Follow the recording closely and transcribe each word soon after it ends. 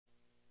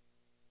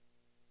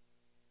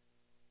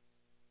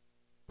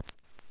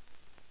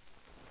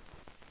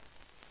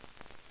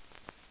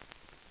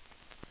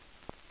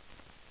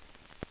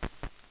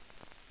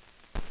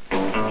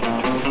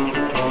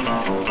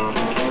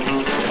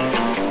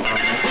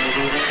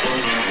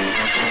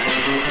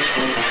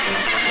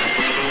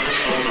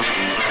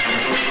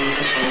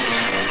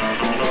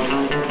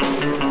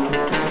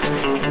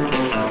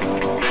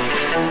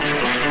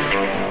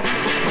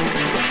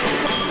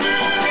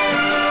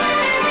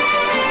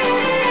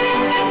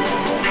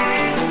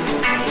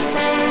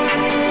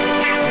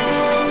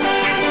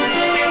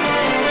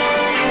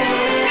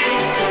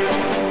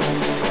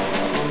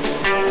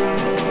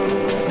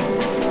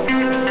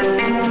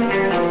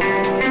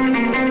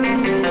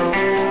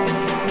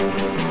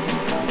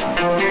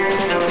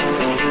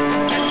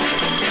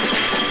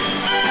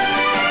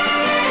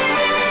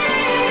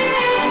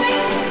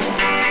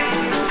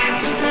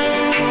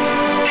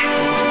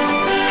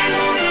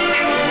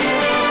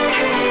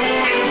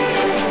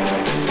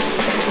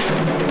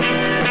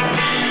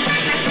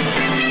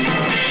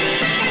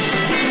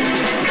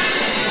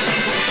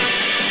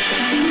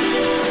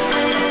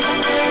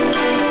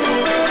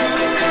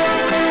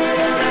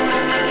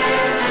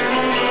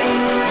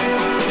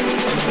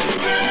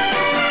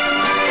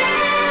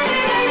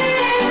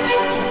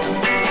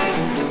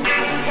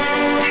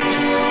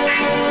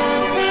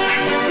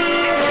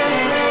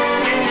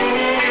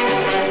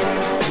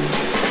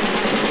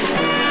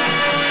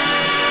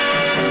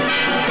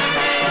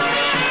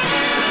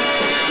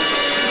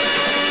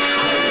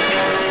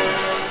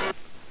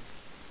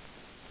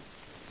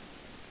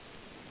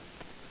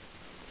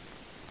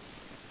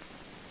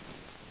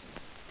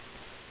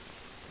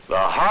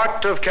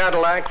Of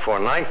Cadillac for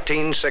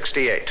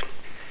 1968.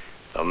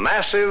 A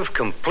massive,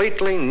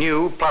 completely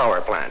new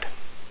power plant.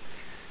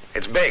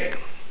 It's big.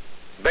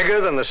 Bigger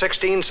than the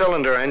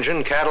 16-cylinder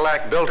engine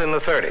Cadillac built in the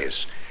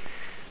 30s.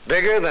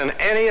 Bigger than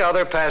any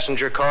other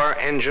passenger car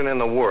engine in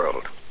the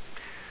world.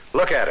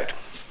 Look at it.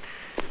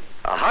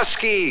 A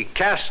husky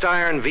cast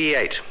iron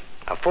V8,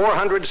 a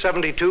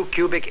 472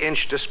 cubic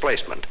inch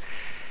displacement,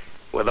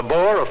 with a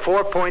bore of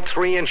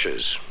 4.3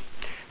 inches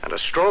and a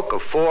stroke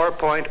of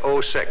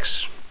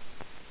 4.06.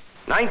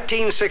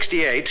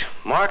 1968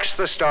 marks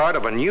the start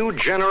of a new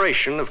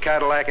generation of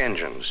Cadillac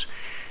engines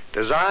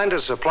designed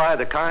to supply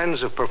the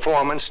kinds of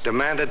performance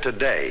demanded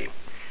today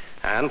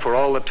and for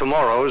all the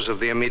tomorrows of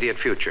the immediate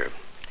future.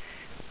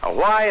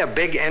 Why a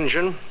big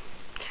engine?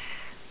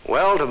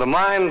 Well, to the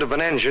mind of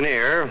an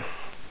engineer,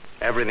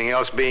 everything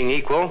else being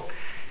equal,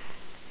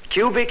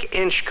 cubic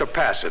inch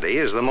capacity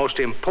is the most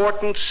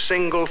important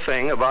single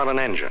thing about an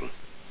engine.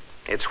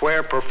 It's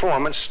where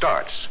performance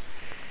starts.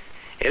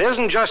 It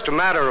isn't just a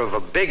matter of a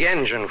big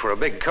engine for a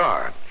big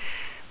car,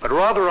 but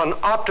rather an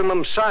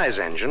optimum size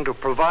engine to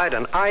provide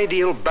an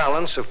ideal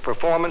balance of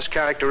performance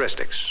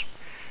characteristics.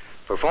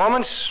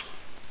 Performance?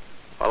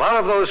 Well, out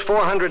of those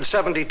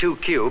 472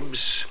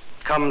 cubes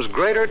comes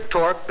greater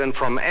torque than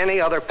from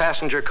any other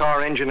passenger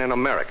car engine in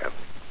America.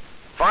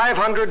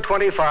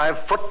 525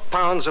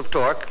 foot-pounds of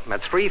torque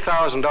at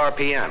 3,000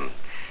 RPM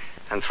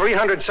and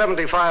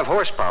 375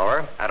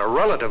 horsepower at a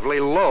relatively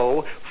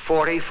low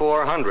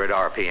 4,400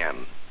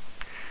 RPM.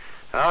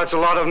 Now, it's a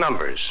lot of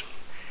numbers.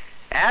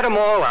 Add them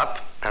all up,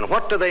 and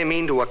what do they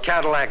mean to a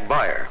Cadillac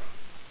buyer?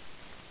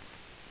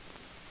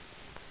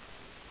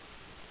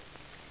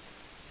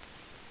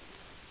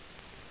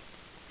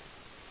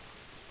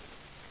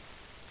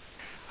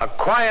 A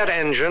quiet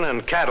engine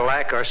and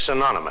Cadillac are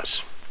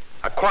synonymous.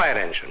 A quiet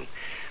engine,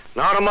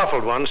 not a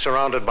muffled one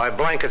surrounded by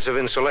blankets of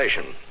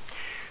insulation.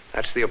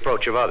 That's the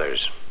approach of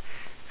others.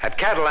 At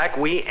Cadillac,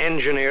 we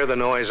engineer the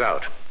noise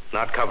out,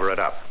 not cover it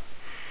up.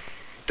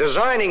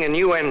 Designing a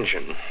new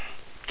engine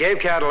gave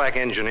Cadillac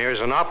engineers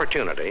an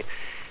opportunity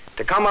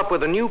to come up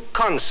with a new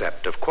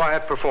concept of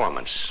quiet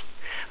performance.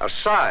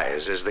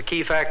 Size is the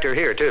key factor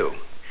here, too.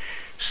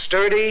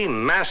 Sturdy,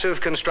 massive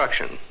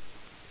construction.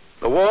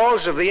 The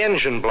walls of the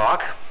engine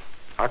block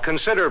are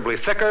considerably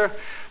thicker,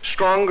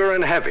 stronger,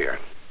 and heavier.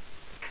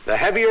 The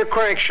heavier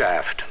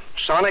crankshaft,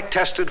 sonic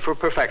tested for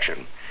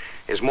perfection,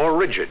 is more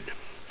rigid.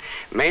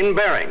 Main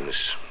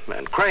bearings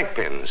and crank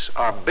pins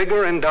are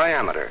bigger in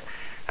diameter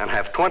and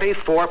have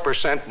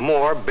 24%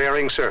 more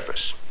bearing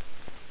surface.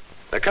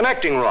 The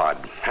connecting rod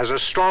has a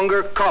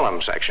stronger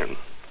column section.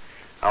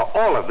 Now,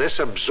 all of this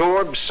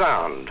absorbs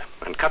sound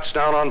and cuts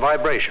down on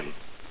vibration.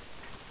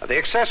 The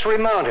accessory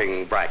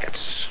mounting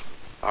brackets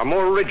are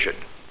more rigid.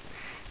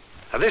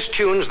 Now, this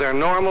tunes their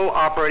normal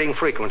operating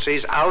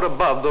frequencies out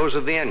above those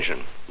of the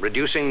engine,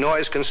 reducing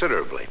noise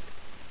considerably.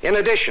 In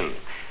addition,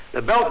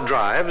 the belt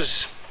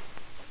drives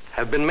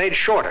have been made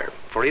shorter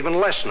for even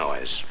less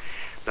noise.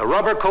 The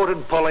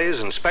rubber-coated pulleys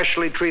and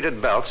specially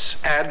treated belts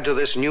add to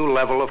this new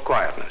level of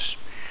quietness.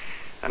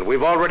 And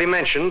we've already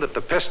mentioned that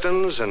the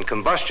pistons and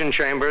combustion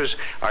chambers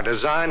are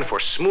designed for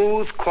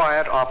smooth,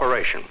 quiet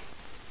operation.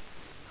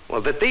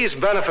 Well, that these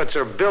benefits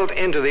are built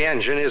into the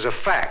engine is a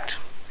fact.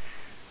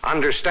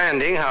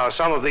 Understanding how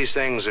some of these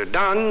things are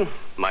done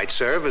might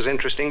serve as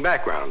interesting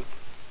background.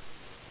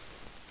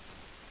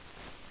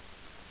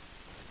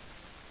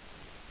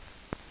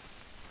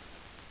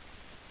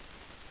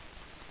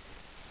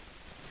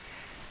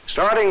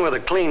 Starting with a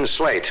clean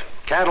slate,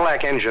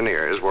 Cadillac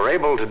engineers were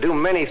able to do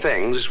many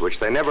things which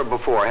they never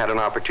before had an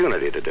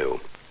opportunity to do.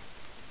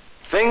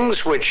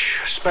 Things which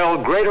spell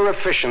greater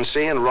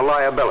efficiency and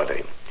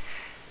reliability.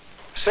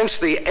 Since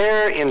the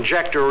air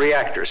injector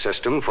reactor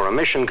system for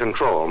emission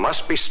control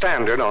must be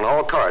standard on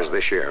all cars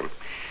this year,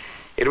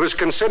 it was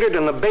considered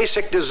in the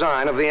basic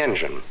design of the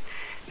engine.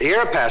 The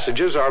air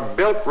passages are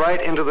built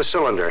right into the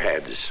cylinder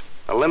heads,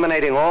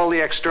 eliminating all the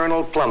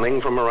external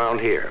plumbing from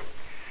around here.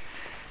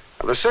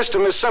 The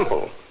system is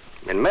simple,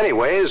 in many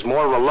ways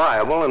more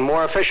reliable and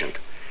more efficient.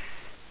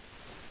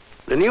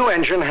 The new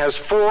engine has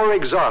 4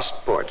 exhaust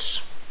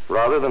ports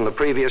rather than the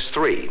previous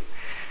 3,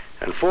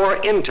 and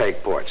 4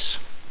 intake ports,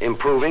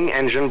 improving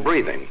engine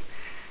breathing.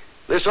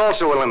 This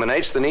also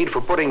eliminates the need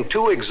for putting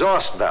 2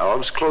 exhaust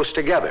valves close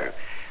together,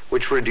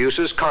 which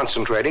reduces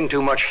concentrating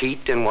too much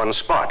heat in one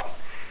spot.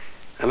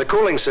 And the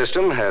cooling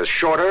system has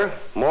shorter,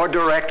 more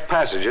direct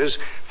passages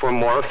for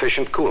more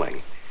efficient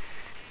cooling.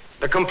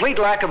 The complete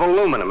lack of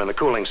aluminum in the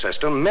cooling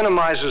system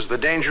minimizes the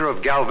danger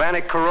of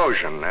galvanic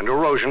corrosion and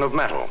erosion of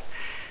metal.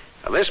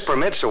 This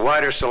permits a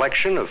wider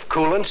selection of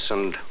coolants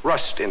and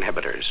rust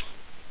inhibitors.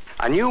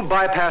 A new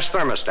bypass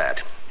thermostat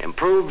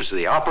improves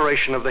the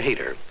operation of the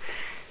heater.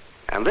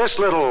 And this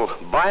little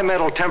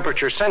bimetal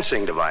temperature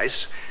sensing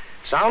device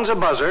sounds a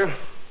buzzer,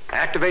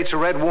 activates a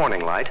red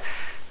warning light,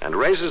 and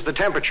raises the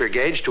temperature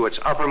gauge to its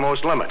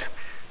uppermost limit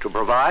to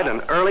provide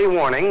an early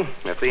warning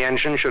if the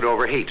engine should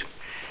overheat.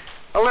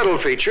 A little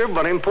feature,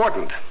 but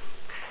important,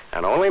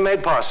 and only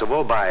made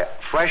possible by a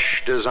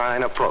fresh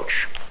design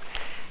approach.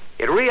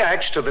 It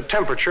reacts to the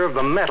temperature of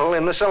the metal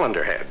in the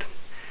cylinder head.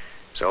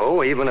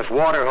 So even if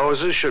water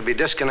hoses should be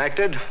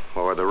disconnected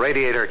or the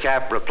radiator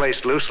cap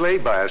replaced loosely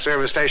by a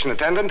service station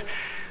attendant,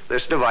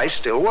 this device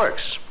still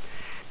works.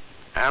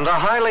 And a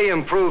highly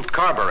improved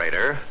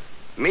carburetor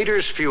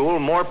meters fuel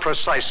more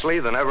precisely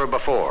than ever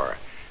before.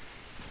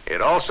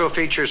 It also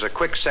features a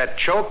quick-set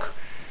choke,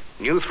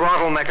 new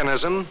throttle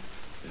mechanism,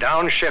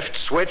 downshift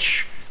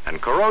switch, and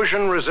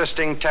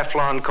corrosion-resisting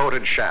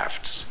Teflon-coated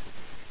shafts.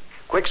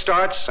 Quick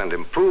starts and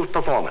improved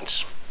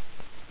performance.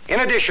 In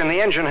addition,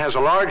 the engine has a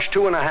large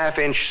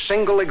 2.5-inch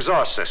single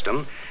exhaust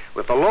system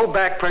with the low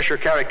back pressure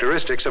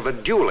characteristics of a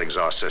dual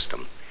exhaust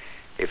system.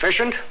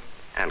 Efficient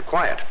and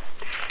quiet.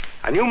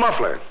 A new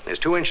muffler is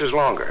 2 inches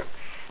longer,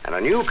 and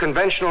a new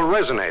conventional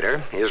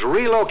resonator is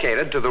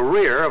relocated to the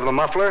rear of the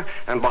muffler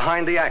and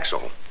behind the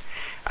axle.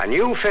 A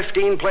new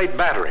 15-plate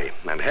battery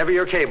and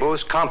heavier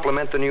cables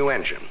complement the new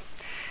engine.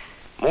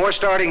 More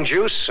starting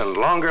juice and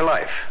longer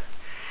life.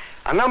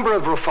 A number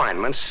of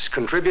refinements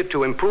contribute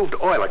to improved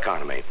oil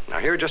economy. Now,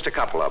 here are just a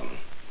couple of them.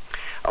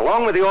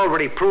 Along with the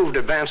already proved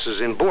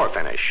advances in bore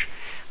finish,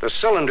 the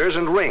cylinders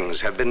and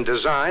rings have been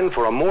designed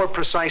for a more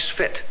precise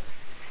fit.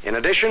 In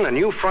addition, a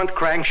new front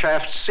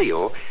crankshaft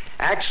seal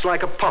acts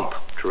like a pump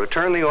to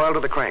return the oil to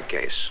the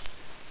crankcase.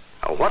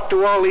 Now, what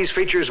do all these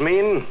features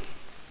mean?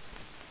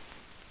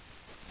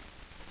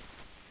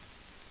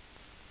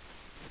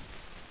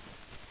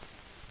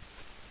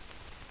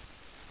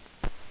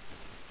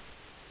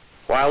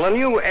 While the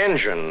new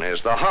engine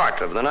is the heart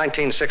of the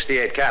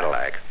 1968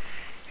 Cadillac,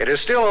 it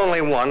is still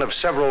only one of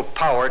several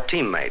power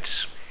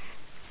teammates.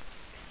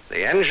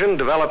 The engine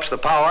develops the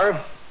power,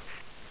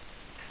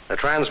 the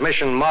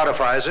transmission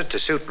modifies it to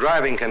suit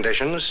driving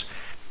conditions,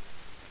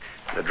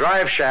 the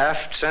drive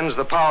shaft sends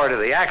the power to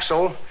the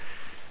axle,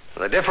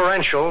 the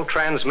differential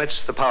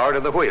transmits the power to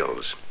the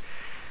wheels.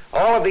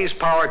 All of these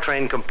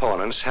powertrain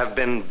components have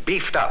been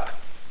beefed up,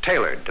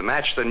 tailored to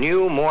match the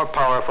new, more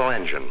powerful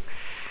engine.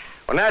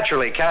 Well,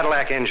 naturally,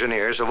 Cadillac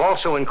engineers have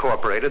also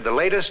incorporated the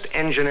latest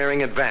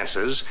engineering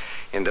advances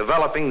in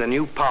developing the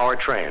new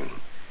powertrain.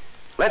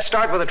 Let's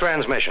start with the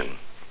transmission.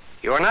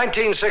 Your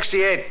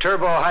 1968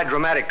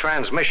 turbo-hydromatic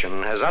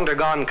transmission has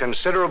undergone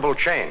considerable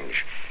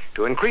change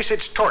to increase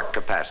its torque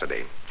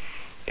capacity.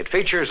 It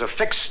features a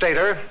fixed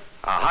stator,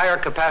 a higher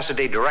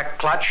capacity direct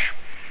clutch,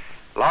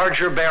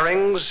 larger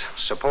bearings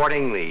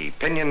supporting the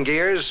pinion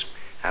gears,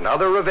 and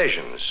other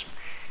revisions.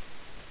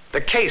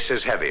 The case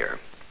is heavier.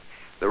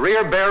 The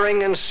rear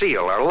bearing and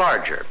seal are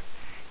larger,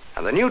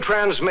 and the new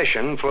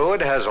transmission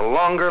fluid has a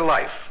longer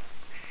life.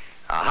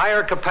 A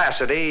higher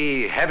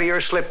capacity,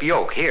 heavier slip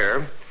yoke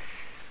here,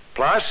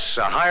 plus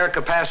a higher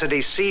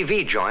capacity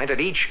CV joint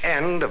at each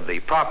end of the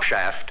prop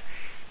shaft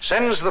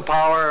sends the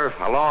power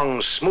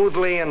along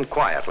smoothly and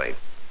quietly.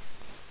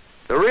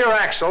 The rear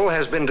axle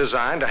has been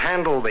designed to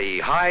handle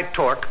the high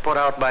torque put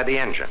out by the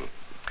engine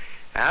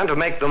and to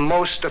make the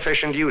most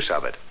efficient use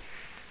of it.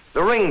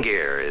 The ring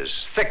gear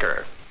is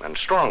thicker and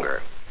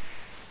stronger.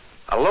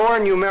 A lower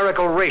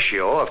numerical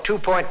ratio of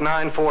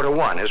 2.94 to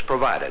 1 is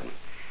provided.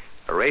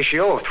 A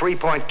ratio of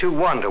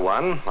 3.21 to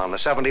 1 on the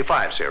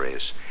 75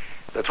 series.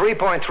 The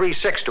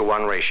 3.36 to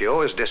 1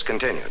 ratio is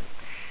discontinued.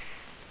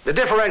 The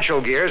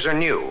differential gears are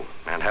new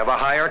and have a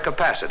higher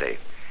capacity,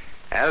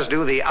 as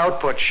do the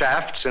output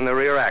shafts in the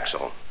rear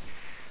axle.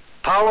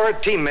 Power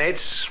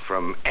teammates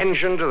from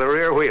engine to the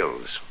rear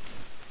wheels.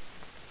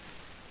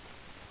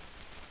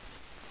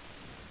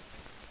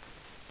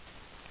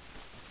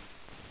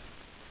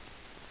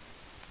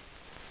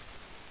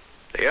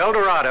 The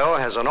Eldorado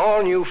has an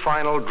all-new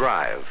final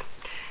drive.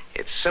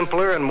 It's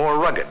simpler and more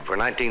rugged for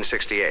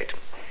 1968.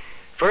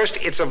 First,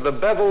 it's of the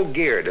bevel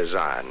gear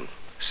design,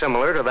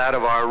 similar to that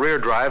of our rear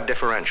drive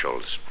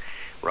differentials,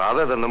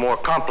 rather than the more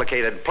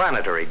complicated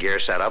planetary gear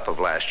setup of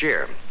last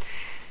year.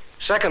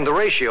 Second, the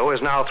ratio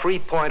is now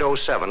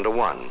 3.07 to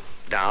 1,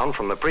 down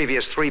from the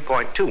previous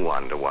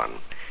 3.21 to 1.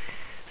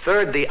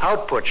 Third, the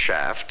output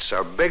shafts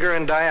are bigger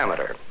in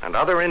diameter, and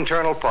other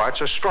internal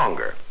parts are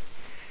stronger.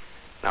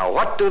 Now,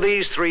 what do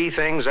these three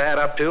things add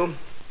up to?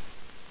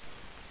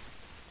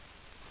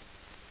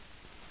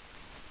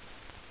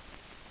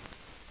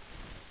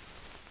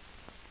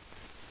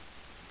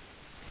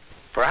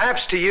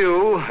 Perhaps to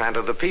you and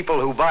to the people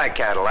who buy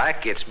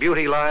Cadillac, its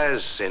beauty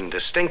lies in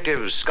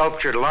distinctive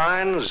sculptured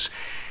lines,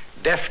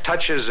 deft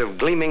touches of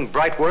gleaming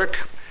brightwork,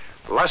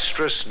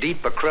 lustrous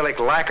deep acrylic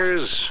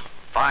lacquers,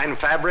 fine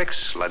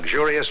fabrics,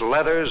 luxurious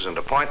leathers and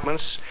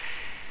appointments.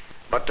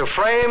 But to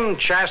frame,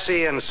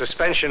 chassis, and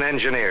suspension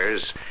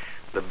engineers,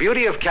 the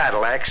beauty of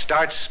Cadillac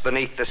starts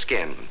beneath the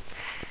skin.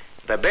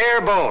 The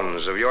bare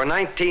bones of your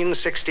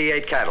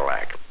 1968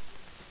 Cadillac,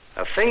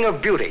 a thing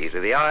of beauty to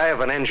the eye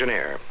of an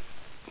engineer.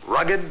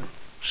 Rugged,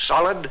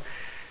 solid,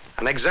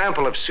 an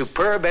example of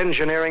superb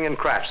engineering and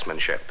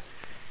craftsmanship.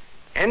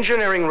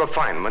 Engineering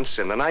refinements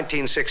in the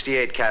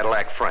 1968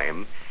 Cadillac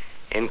frame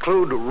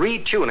include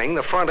retuning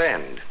the front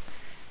end.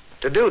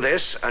 To do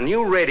this, a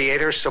new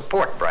radiator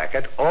support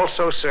bracket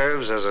also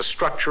serves as a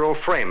structural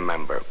frame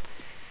member.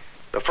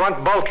 The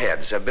front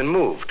bulkheads have been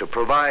moved to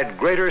provide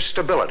greater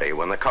stability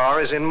when the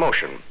car is in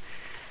motion.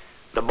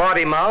 The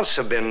body mounts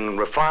have been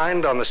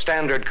refined on the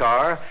standard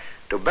car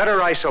to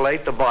better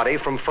isolate the body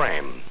from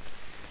frame.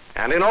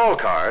 And in all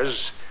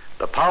cars,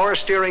 the power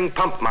steering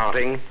pump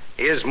mounting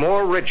is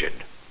more rigid.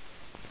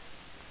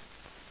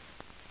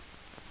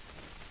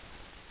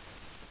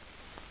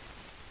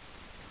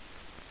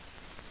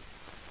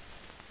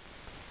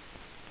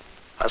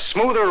 A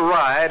smoother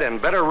ride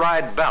and better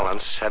ride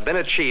balance have been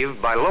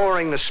achieved by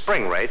lowering the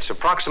spring rates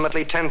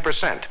approximately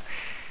 10%.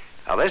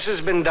 Now, this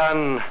has been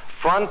done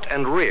front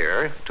and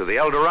rear to the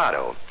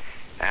Eldorado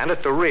and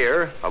at the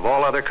rear of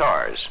all other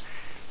cars.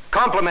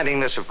 Complementing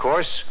this, of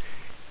course,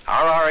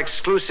 are our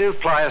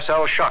exclusive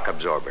Pliocell shock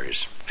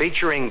absorbers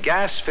featuring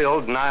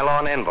gas-filled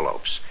nylon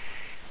envelopes.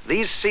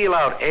 These seal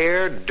out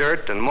air,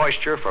 dirt, and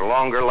moisture for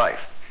longer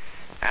life.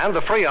 And the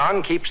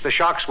Freon keeps the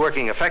shocks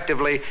working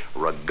effectively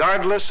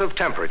regardless of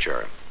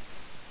temperature.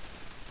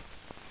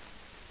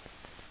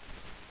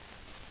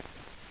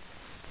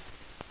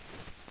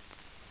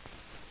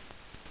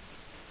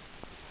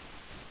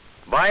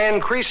 By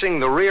increasing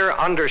the rear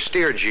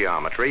understeer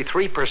geometry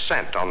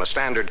 3% on the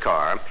standard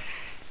car,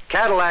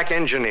 Cadillac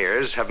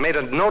engineers have made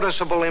a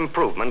noticeable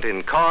improvement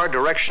in car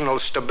directional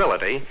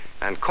stability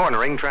and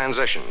cornering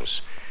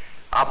transitions.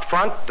 Up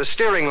front, the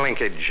steering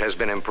linkage has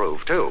been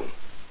improved too.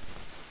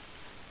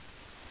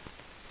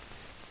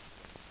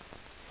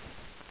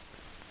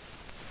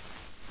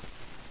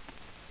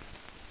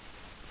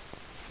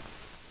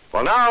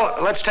 Well,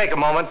 now let's take a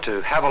moment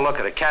to have a look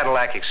at a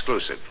Cadillac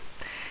exclusive.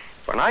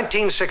 For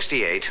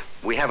 1968,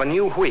 we have a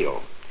new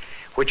wheel,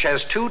 which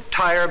has two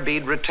tire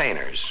bead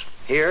retainers,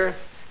 here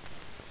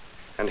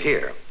and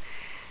here.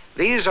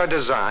 These are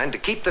designed to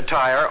keep the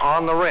tire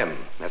on the rim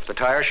if the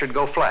tire should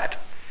go flat.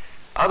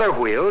 Other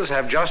wheels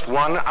have just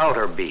one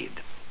outer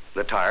bead.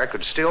 The tire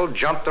could still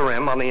jump the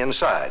rim on the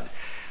inside,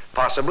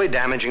 possibly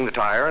damaging the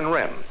tire and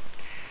rim.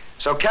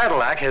 So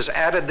Cadillac has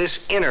added this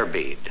inner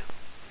bead,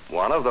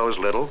 one of those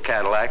little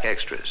Cadillac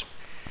extras.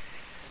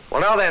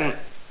 Well, now then,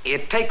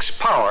 it takes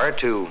power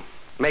to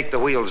make the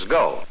wheels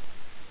go,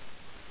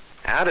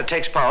 and it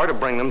takes power to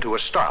bring them to a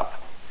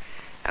stop.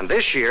 And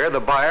this year, the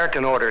buyer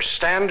can order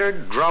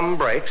standard drum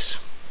brakes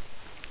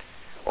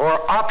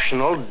or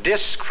optional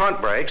disc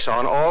front brakes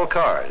on all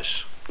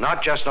cars,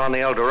 not just on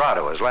the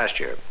Eldorado as last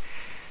year.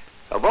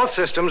 Both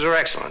systems are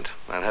excellent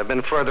and have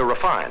been further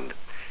refined.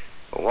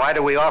 Why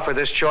do we offer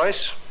this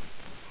choice?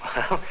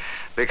 Well,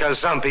 because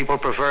some people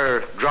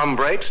prefer drum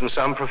brakes and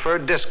some prefer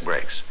disc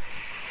brakes.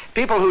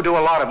 People who do a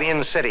lot of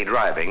in-city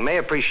driving may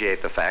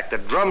appreciate the fact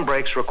that drum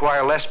brakes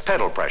require less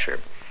pedal pressure.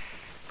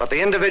 But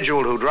the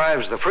individual who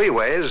drives the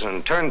freeways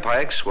and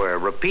turnpikes where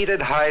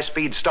repeated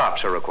high-speed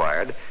stops are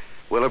required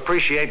will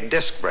appreciate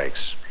disc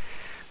brakes.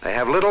 They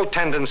have little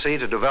tendency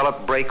to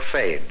develop brake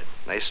fade.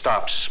 They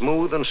stop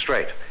smooth and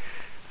straight,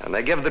 and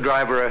they give the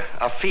driver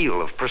a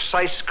feel of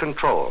precise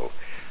control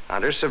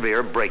under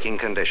severe braking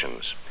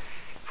conditions.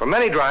 For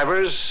many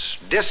drivers,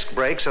 disc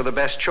brakes are the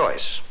best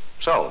choice.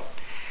 So,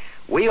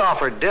 we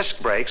offer disc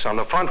brakes on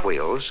the front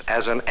wheels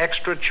as an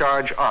extra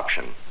charge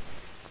option.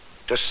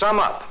 To sum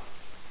up,